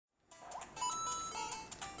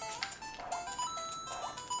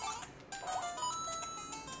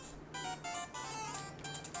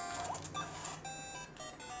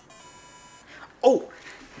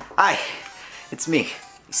Hi, it's me.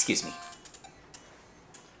 Excuse me.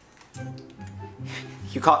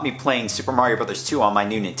 You caught me playing Super Mario Bros. 2 on my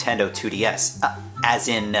new Nintendo 2DS. As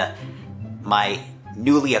in, my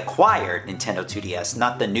newly acquired Nintendo 2DS,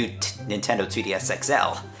 not the new Nintendo 2DS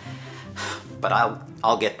XL. But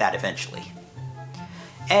I'll get that eventually.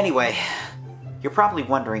 Anyway, you're probably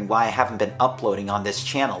wondering why I haven't been uploading on this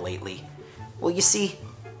channel lately. Well, you see,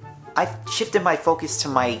 I've shifted my focus to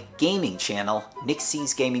my gaming channel, Nick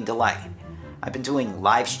C's Gaming Delight. I've been doing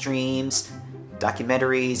live streams,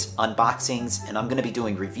 documentaries, unboxings, and I'm going to be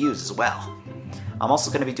doing reviews as well. I'm also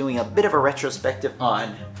going to be doing a bit of a retrospective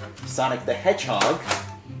on Sonic the Hedgehog,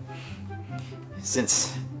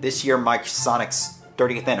 since this year marks Sonic's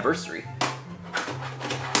 30th anniversary.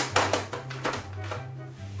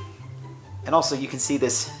 And also, you can see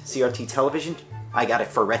this CRT television. I got it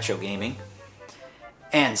for retro gaming.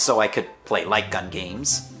 And so I could play light gun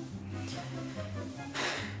games.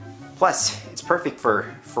 Plus, it's perfect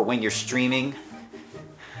for when you're streaming.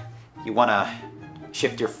 You want to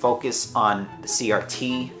shift your focus on the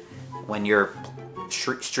CRT when you're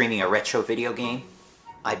streaming a retro video game.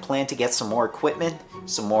 I plan to get some more equipment,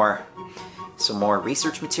 some more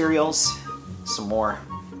research materials, some more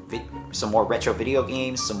retro video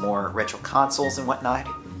games, some more retro consoles and whatnot.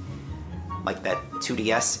 Like that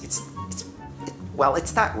 2DS. Well,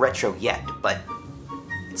 it's not retro yet, but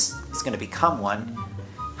it's going to become one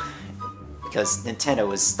because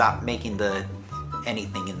Nintendo has stopped making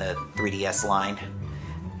anything in the 3DS line.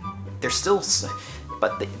 They're still,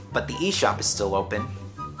 but the eShop is still open,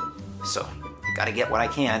 so I gotta get what I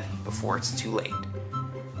can before it's too late.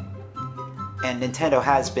 And Nintendo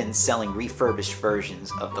has been selling refurbished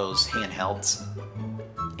versions of those handhelds,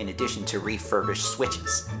 in addition to refurbished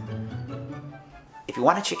Switches. If you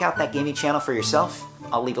want to check out that gaming channel for yourself,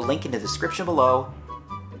 I'll leave a link in the description below,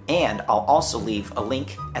 and I'll also leave a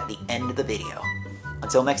link at the end of the video.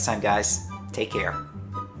 Until next time, guys, take care.